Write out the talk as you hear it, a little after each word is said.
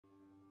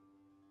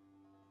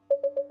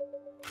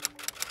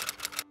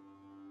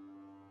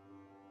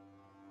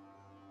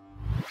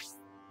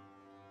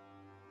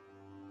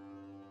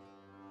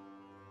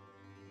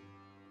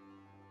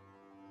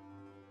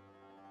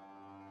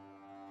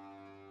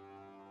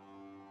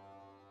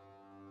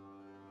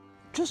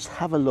Just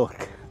have a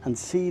look and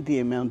see the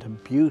amount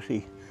of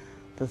beauty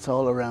that's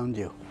all around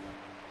you.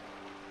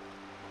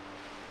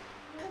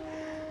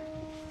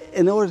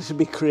 In order to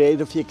be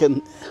creative, you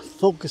can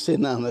focus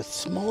in on a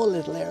small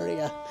little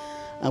area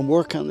and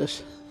work on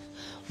it,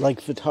 like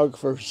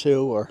photographers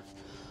do or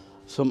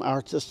some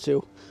artists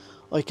do.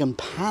 I can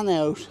pan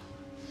out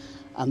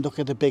and look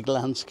at a big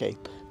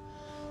landscape.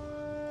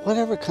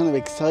 Whatever kind of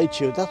excites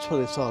you, that's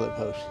what it's all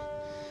about.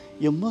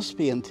 You must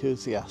be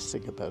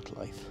enthusiastic about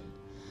life.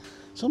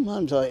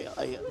 Sometimes I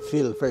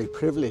feel very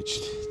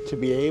privileged to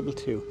be able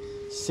to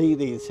see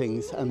these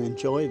things and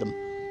enjoy them,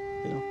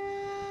 you know.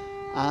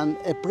 And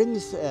it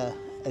brings a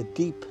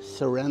deep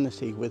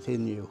serenity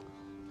within you.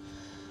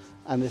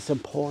 And it's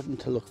important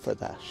to look for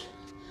that.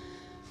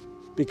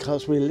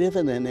 Because we live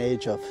in an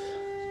age of,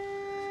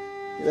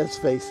 let's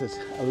face it,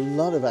 a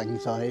lot of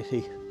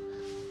anxiety,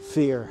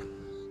 fear.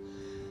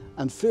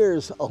 And fear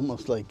is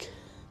almost like,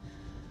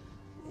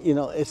 you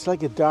know, it's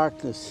like a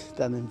darkness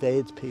that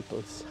invades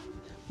people's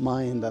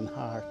mind and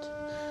heart.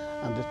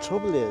 And the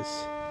trouble is,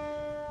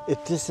 it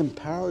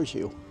disempowers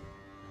you.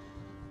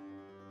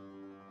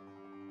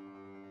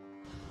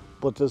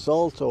 But there's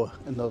also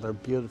another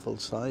beautiful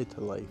side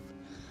to life.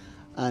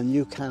 And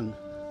you can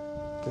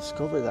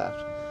discover that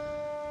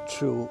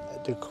through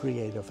the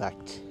creative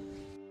act.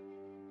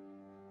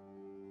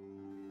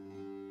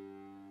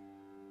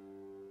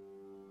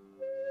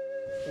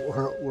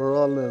 We're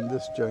all on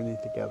this journey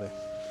together.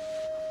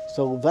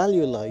 So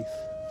value life,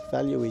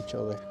 value each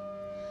other,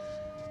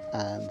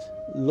 and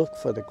look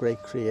for the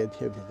great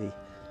creativity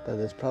that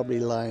is probably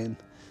lying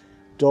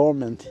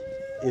dormant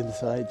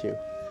inside you,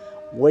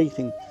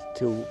 waiting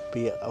to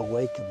be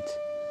awakened.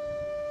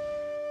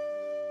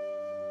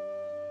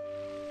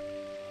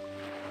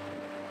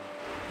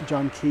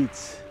 John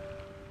Keats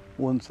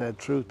once said,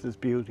 "Truth is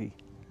beauty,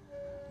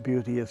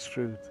 beauty is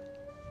truth."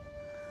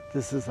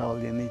 This is all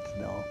you need to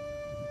know.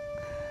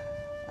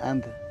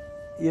 And,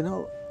 you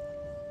know,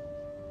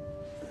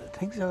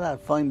 things like that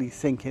finally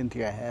sink into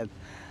your head.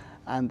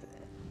 And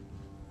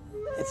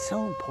it's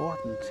so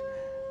important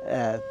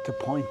to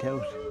point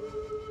out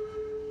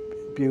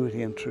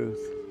beauty and truth.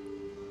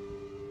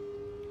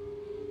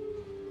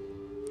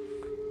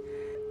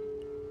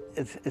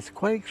 It's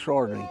quite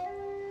extraordinary.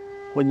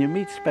 When you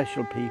meet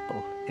special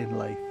people in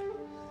life,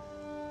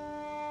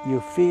 you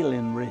feel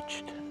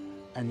enriched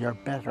and you're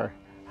better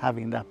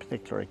having that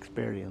particular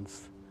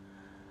experience.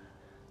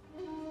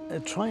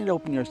 Try and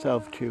open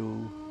yourself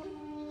to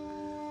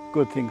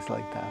good things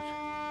like that.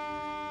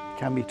 It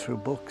can be through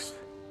books,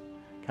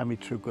 it can be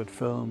through good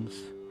films,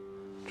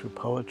 through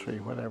poetry,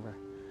 whatever.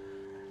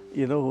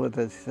 You know what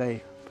they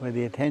say, where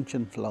the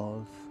attention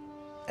flows,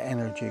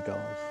 energy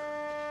goes.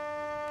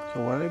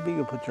 So whatever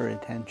you put your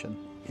attention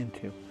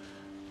into,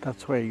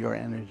 that's where your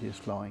energy is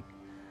flowing.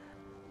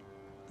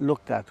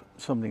 Look at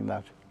something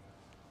that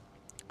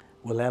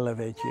will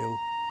elevate you,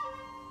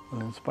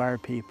 will inspire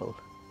people,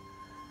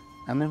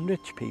 and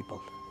enrich people.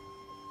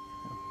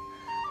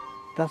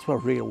 That's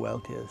what real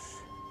wealth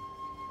is.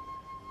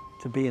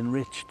 To be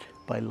enriched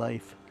by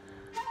life,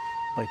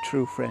 by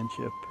true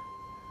friendship,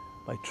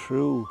 by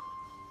true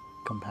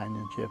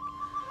companionship,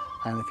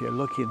 and if you're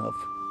lucky enough,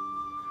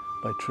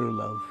 by true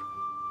love.